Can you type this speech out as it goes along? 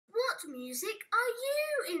What music are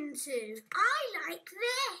you into? I like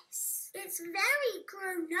this. It's very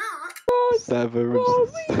grown up. Severus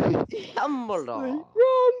Snape. Dumbledore.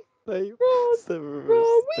 Snape. Ron, Severus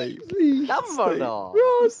Ron Snape. Weasley.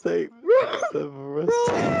 Dumbledore. Snape. Severus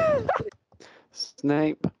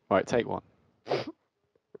Snape. Right, take one.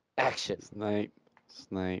 Action. Snape.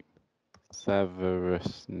 Severus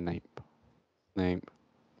Snape.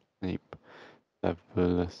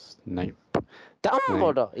 Severus Snape.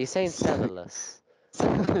 Dumbledore. You're saying Severus. I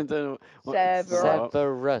don't know what.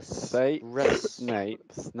 Severus. Snape.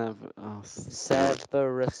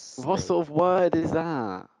 Severus. What sort of word is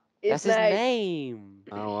that? That's his name.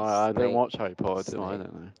 Oh, I don't Snape. watch Harry Potter. I Snape.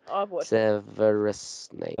 don't know. I've watched Severus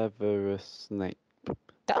Snape. Severus Snape. You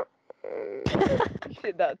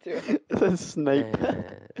did that too. The Snape.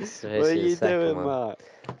 So What are you doing, one. Mark?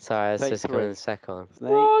 Sorry, it's Take just three. going the second one.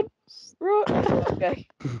 Snape. Okay.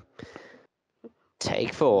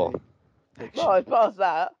 Take 4. No, I passed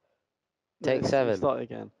that. Take Let's 7. Start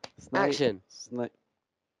again. Snape. Action. Snape.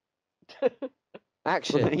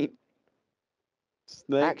 Action. Snape.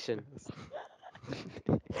 Snape. Action.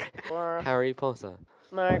 Harry Potter.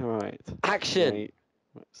 No. Right. Action.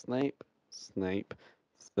 Snape.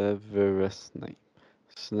 Severus Snape.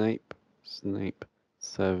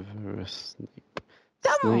 Severus Snape.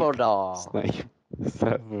 Dumbledore. Snape.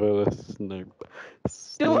 Severus Snape.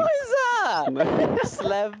 What is that? Snape.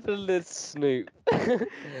 Sleveless Snoop.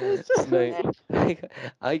 Snoop.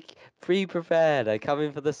 I pre-prepared. I come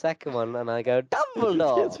in for the second one and I go It gets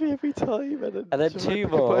Dumbledore. me every time. And And then should 2 I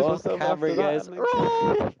compose more. myself Cameron after that goes and then-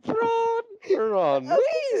 Ron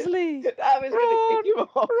Weasley. That bit's gonna kick him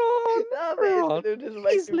off. Ron That bit's Ron gonna just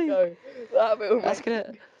make him Weasley. go. That bit will That's make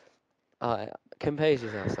gonna. Alright, compose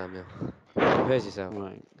yourself, Samuel. Compose yourself.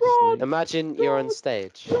 Right. Ron. Snape. Imagine you're on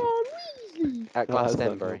stage Ron Weasley. at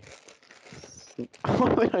Glastonbury.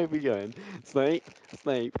 Where are we going? Snape.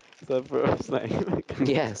 Severus Snape.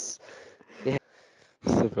 Yes.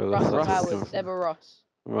 Severus Russell Snape. Howard, Severus.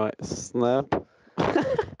 Right. Snap.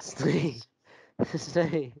 Snape.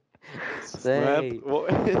 Snape. Snap. Snape. What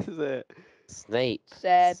is it? Snape.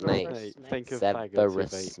 Severus Snape. Snape. Think of faggots with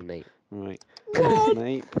Severus vape. Snape. Right. Ron.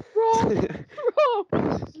 Snape. Ron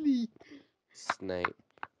Weasley. Snape.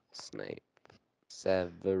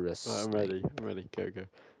 Severus Right, I'm Snape. ready. Go.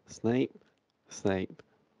 Snape.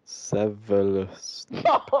 Severus Snape.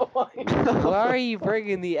 Oh my god. Where are you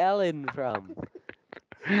bringing the L in from?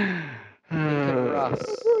 Think of Russ.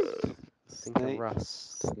 Think of Snape.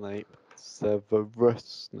 Russ. Snape.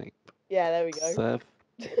 Severus Snape. Yeah, there we go.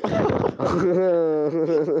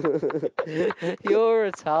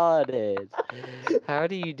 You're retarded. How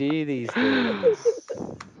do you do these things?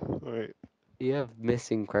 Right. You have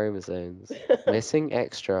missing chromosomes. Missing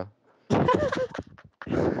extra.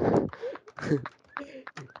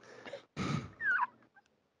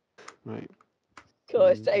 Right. God,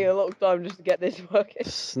 it's taking a long time just to get this working.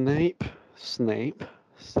 Snape.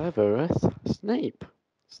 Severus Snape.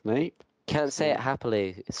 Can't say it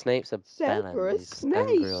happily. Snape's a bellend. Severus He's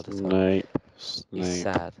angry all the time. Snape. He's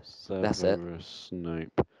sad. That's it. Severus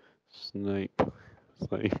Snape.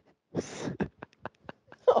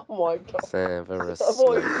 Oh my god. Severus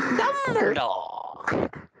Avoid- Snape. Dumbledore.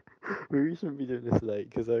 We shouldn't be doing this late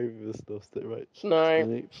because I overstuffed it, right?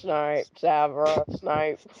 Snape, Severus,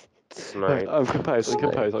 Snape. Right, Snape. I'm composed.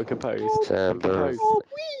 Severus. Oh,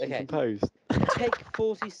 Okay, Composed. take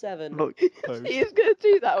 47. Not composed. he is going to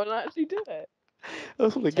do that when I actually do it. I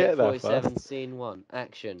just want to Take get there 47, first. scene 1.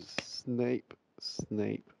 Action. Snape.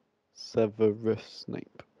 Severus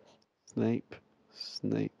Snape.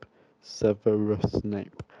 Severus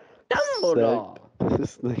Snape. Dumbledore.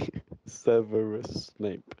 Snape. Severus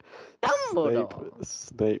Snape. Dumbledore.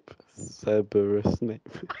 Snape. Severus Snape.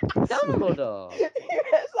 Dumbledore.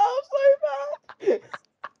 It sounds so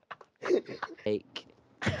bad. Take.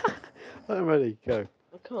 I'm ready. Go.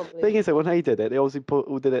 I can't Thing believe is that when they did it, they obviously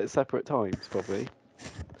all did it at separate times, probably.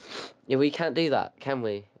 Yeah, we can't do that, can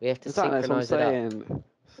we? We have to That's what I'm synchronise it up. saying.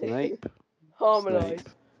 Snape. harmonise.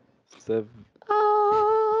 Sev.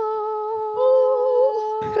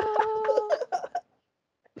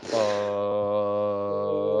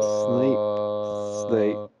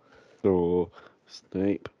 Snape. Oh,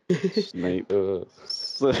 Snape. Snape.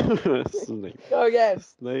 Snape. Go again.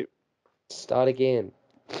 Snape. Start again.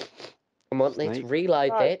 Come on, let's Snape.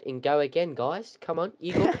 reload Right. that and go again, guys. Come on,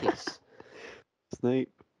 you got this. Snape.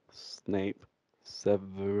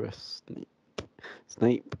 Severus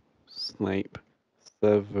Snape.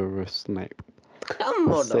 Severus Snape.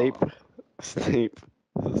 Dumbledore. Snape.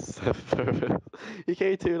 Severus. You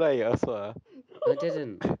came too late, I swear. I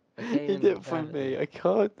didn't. came You in did it for me. gravity. I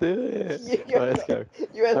can't do it. You- Right, let's go.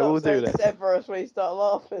 You end I will up do saying this. Severus when you start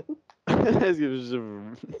laughing. Let's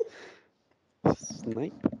go.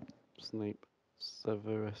 Snape. Snape.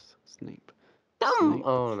 Severus Snape. Snape.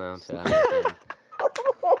 Oh no, too again.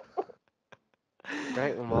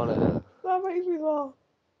 Great monitor. That makes me laugh.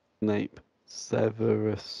 Snape.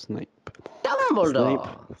 Severus Snape. Dumbledore.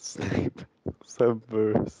 Snape.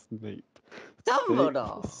 Severus Snape.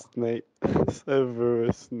 Dumbledore. Snape.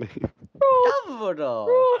 Severus Snape. Dumbledore.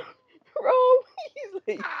 Ron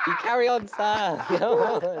Weasley. You carry on, sir. Come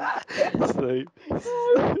on. Snape.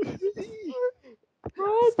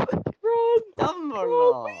 Ron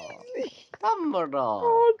Dumbledore. Weasley.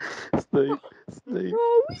 Dumbledore. Snape. Snape.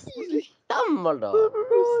 Ron Weasley. Dumbledore.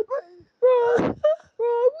 Ron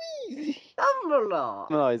Weasley. Dumbledore.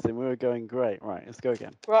 Nice, and we were going great. Right, let's go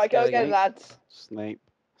again. Right, go Go again, again. lads. Snape.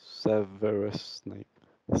 Severus Snape.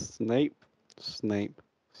 Snape. Snape.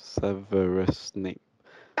 Severus Snape.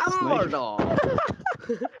 Dumbledore.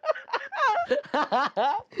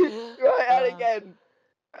 Right, and again.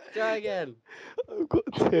 Try again. I've got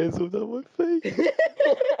tears all down my face.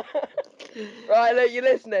 Right, look, you're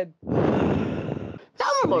listening.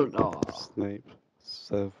 Dumbledore. Snape.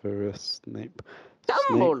 Severus Snape.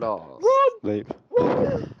 Dumbledore. Snape.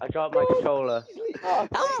 I dropped my controller. Oh,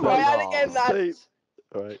 Dumbledore. right, and again, lads. Snape.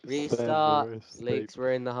 Right. Restart. Severus Snape. Luke's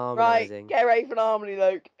ruined the Right, harmonizing. get ready for the harmony,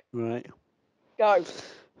 Luke. Right. Go.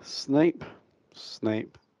 Snape.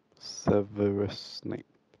 Snape. Severus Snape.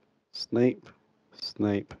 Snape.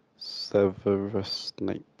 Snape. Severus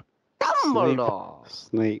Snape. Dumbledore.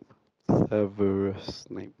 Snape. Severus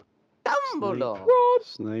Snape. Dumbledore.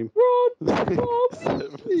 Snape.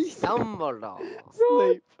 Weasley. Dumbledore.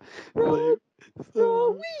 Snape. Ron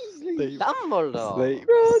Severus Weasley. Snape. Dumbledore. Snape.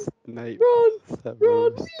 Ron. Snape. Ron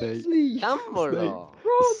Severus Snape. Weasley. Dumbledore.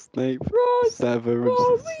 Snape. Ron Severus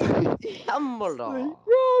Ron Snape. Dumbledore.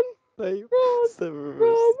 Ron Snape. Ron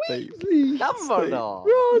Severus Snape. Weasley. Dumbledore.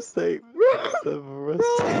 Ron Snape. Ron Severus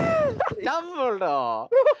Ron Dumbledore.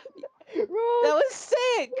 Ron. That was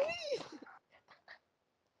sick.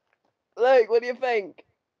 Luke, what do you think?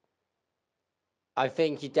 I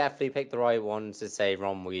think you definitely picked the right one to say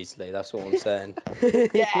Ron Weasley. That's what I'm saying.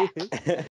 Yeah.